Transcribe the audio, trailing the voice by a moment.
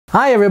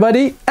Hi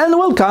everybody and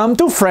welcome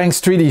to Frank's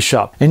 3D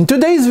Shop. In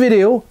today's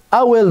video,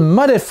 I will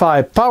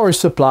modify power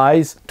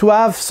supplies to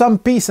have some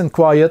peace and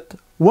quiet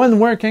when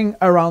working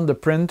around the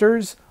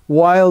printers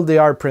while they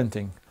are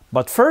printing.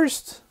 But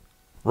first,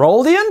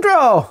 roll the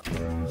intro!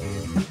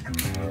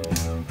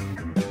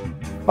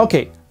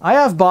 Okay, I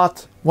have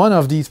bought one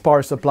of these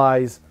power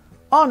supplies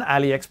on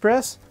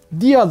AliExpress.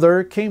 The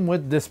other came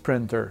with this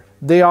printer.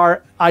 They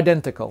are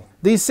identical.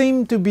 They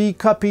seem to be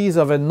copies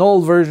of an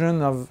old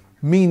version of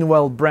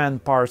Meanwell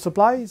brand power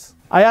supplies.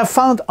 I have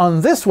found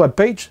on this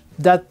webpage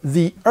that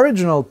the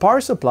original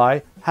power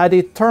supply had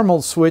a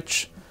thermal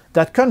switch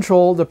that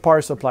controlled the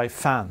power supply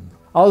fan.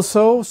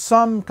 Also,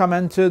 some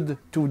commented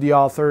to the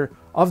author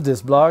of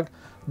this blog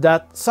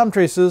that some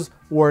traces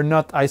were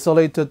not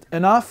isolated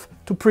enough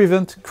to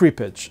prevent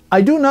creepage.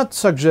 I do not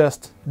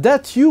suggest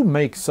that you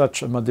make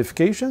such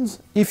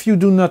modifications if you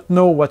do not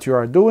know what you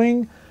are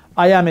doing.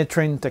 I am a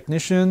trained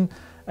technician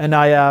and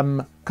I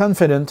am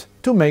confident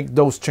to make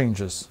those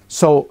changes.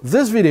 So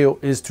this video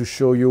is to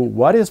show you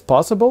what is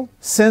possible.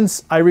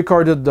 Since I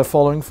recorded the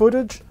following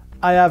footage,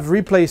 I have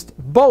replaced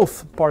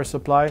both power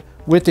supply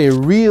with a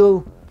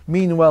real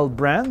Meanwell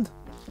brand,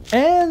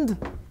 and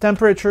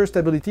temperature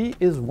stability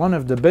is one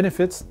of the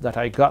benefits that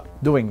I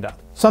got doing that.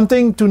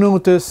 Something to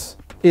notice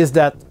is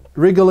that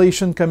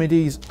regulation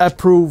committees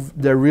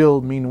approve the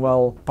real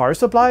Meanwell power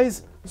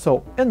supplies,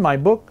 so in my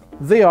book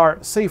they are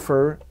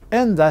safer,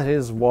 and that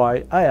is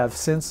why I have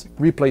since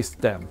replaced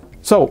them.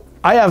 So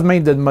I have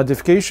made the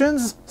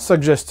modifications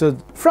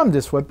suggested from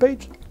this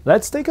webpage.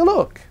 Let's take a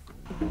look.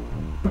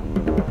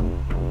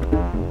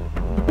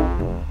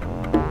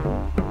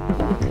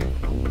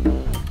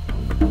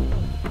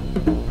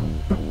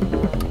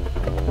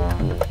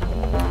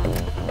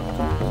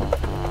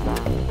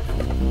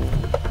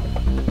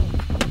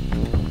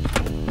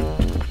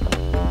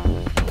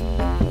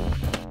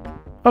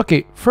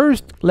 Okay,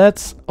 first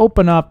let's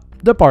open up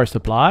the power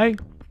supply.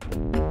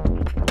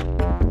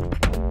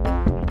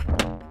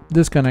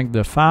 Disconnect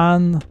the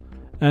fan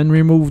and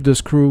remove the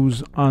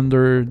screws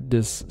under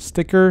this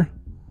sticker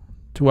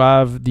to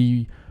have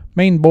the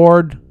main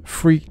board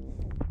free.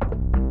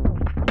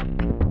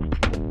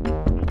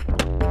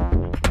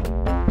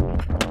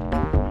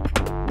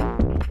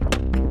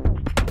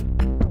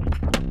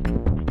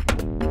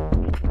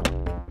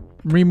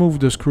 Remove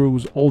the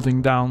screws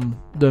holding down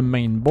the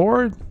main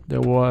board.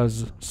 There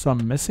was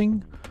some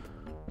missing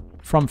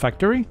from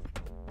factory.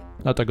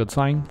 Not a good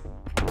sign.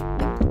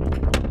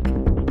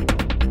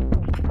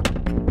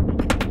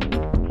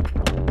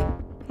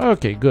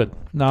 Okay, good.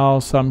 Now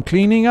some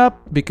cleaning up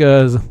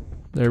because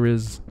there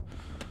is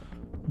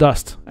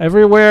dust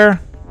everywhere.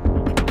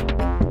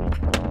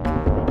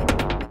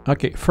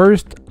 Okay,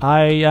 first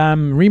I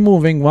am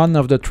removing one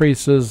of the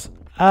traces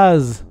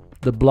as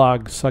the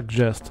blog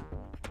suggests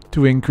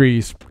to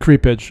increase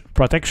creepage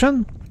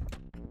protection.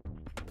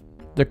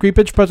 The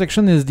creepage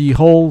protection is the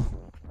hole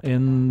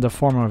in the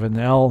form of an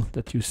L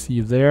that you see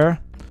there.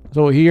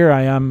 So here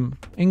I am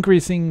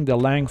increasing the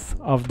length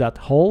of that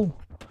hole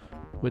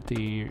with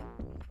the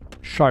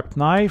sharp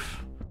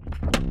knife.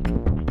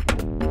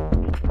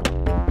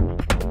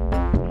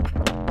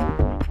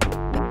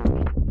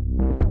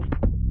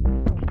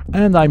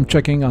 And I'm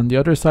checking on the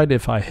other side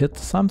if I hit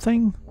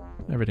something.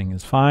 Everything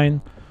is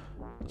fine.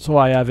 So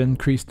I have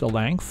increased the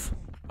length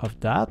of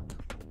that.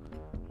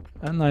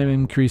 And I'm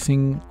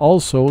increasing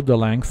also the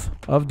length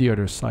of the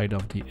other side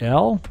of the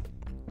L.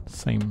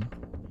 Same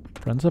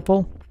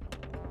principle.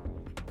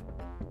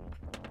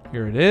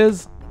 Here it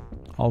is,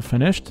 all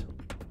finished.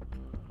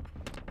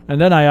 And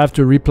then I have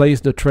to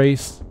replace the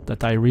trace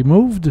that I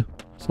removed.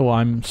 So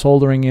I'm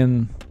soldering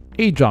in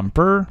a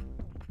jumper.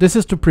 This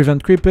is to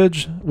prevent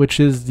creepage, which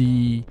is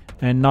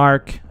an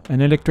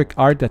electric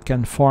arc that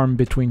can form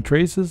between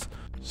traces.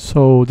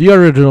 So the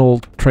original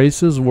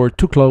traces were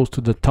too close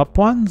to the top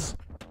ones.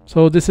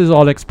 So this is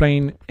all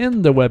explained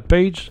in the web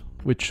page,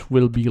 which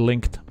will be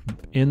linked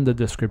in the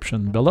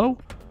description below.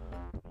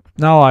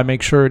 Now I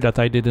make sure that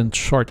I didn't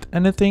short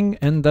anything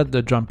and that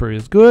the jumper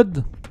is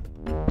good.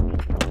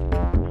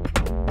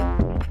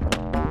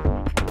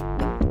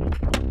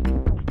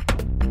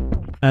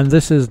 And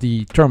this is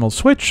the thermal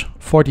switch,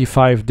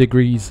 45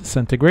 degrees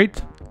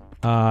centigrade,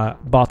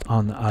 bought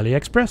on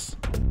AliExpress.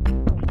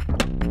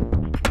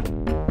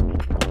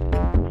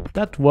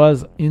 That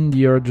was in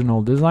the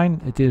original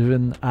design. It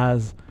even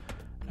has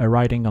a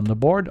writing on the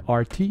board,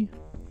 RT.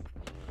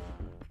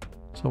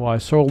 So I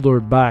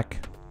soldered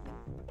back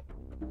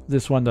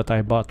this one that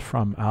I bought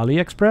from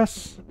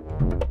AliExpress.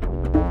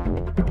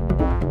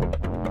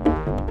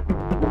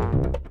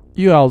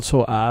 You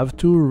also have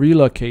to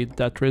relocate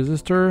that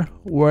resistor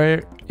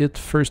where it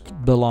first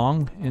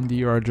belonged in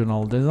the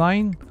original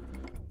design.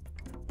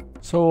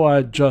 So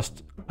I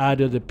just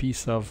added a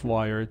piece of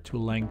wire to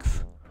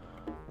length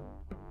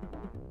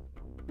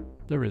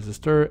the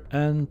resistor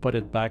and put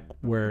it back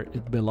where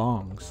it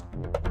belongs.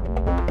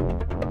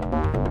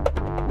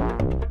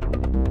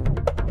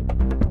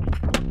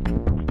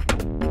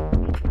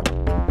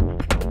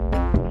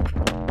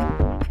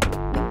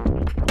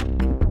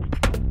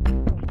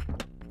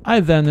 I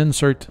then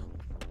insert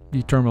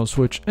the thermal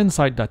switch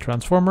inside that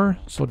transformer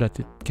so that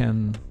it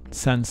can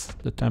sense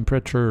the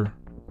temperature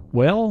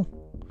well.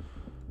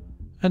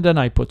 And then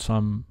I put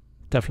some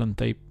Teflon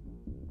tape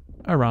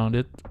around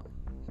it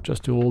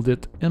just to hold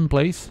it in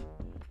place.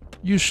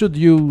 You should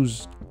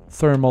use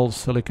thermal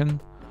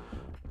silicon,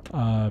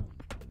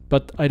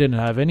 but I didn't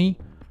have any.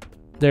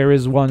 There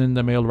is one in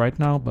the mail right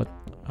now, but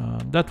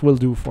that will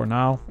do for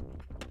now.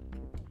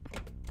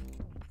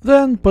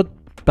 Then put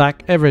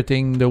back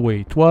everything the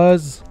way it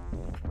was.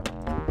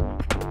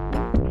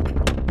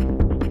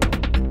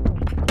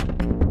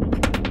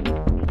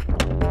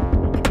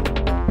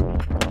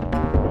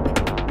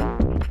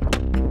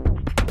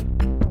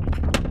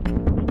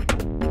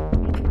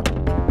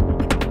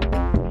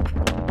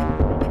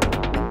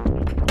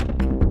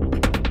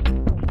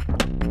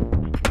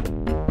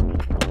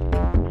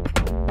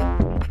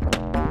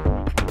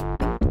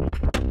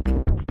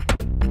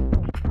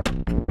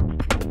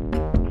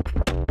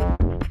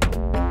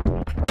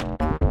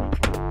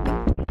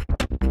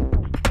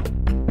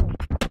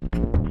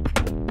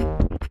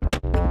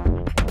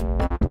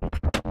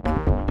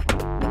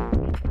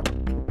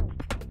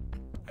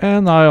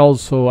 And I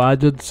also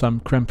added some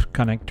crimp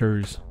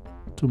connectors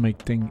to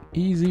make things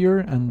easier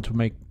and to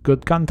make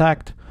good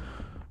contact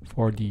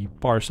for the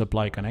power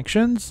supply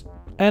connections.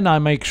 And I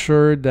make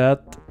sure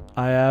that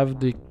I have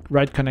the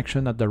right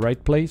connection at the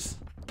right place.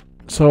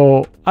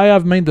 So I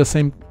have made the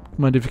same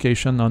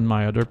modification on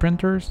my other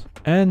printers,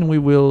 and we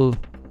will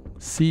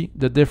see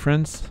the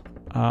difference.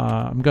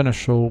 I'm gonna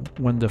show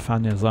when the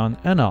fan is on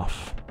and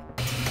off.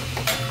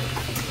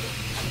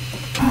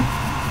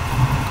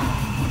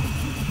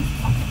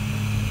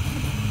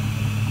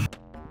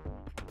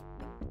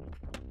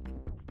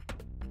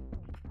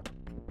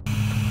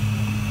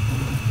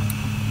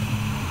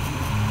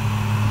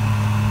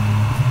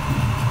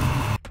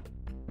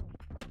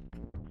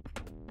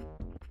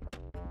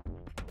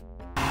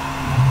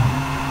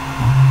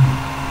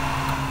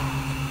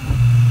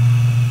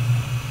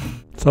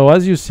 So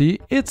as you see,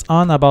 it's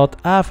on about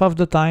half of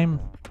the time,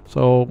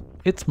 so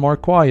it's more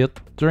quiet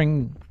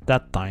during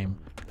that time.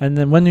 And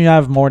then when you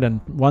have more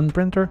than one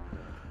printer,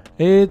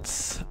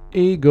 it's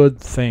a good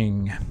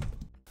thing.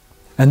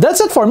 And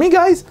that's it for me,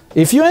 guys.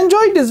 If you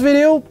enjoyed this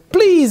video,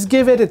 please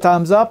give it a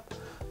thumbs up,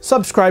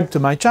 subscribe to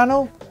my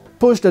channel,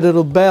 push the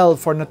little bell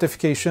for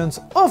notifications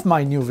of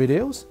my new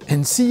videos,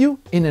 and see you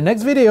in the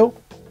next video.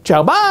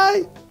 Ciao,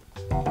 bye!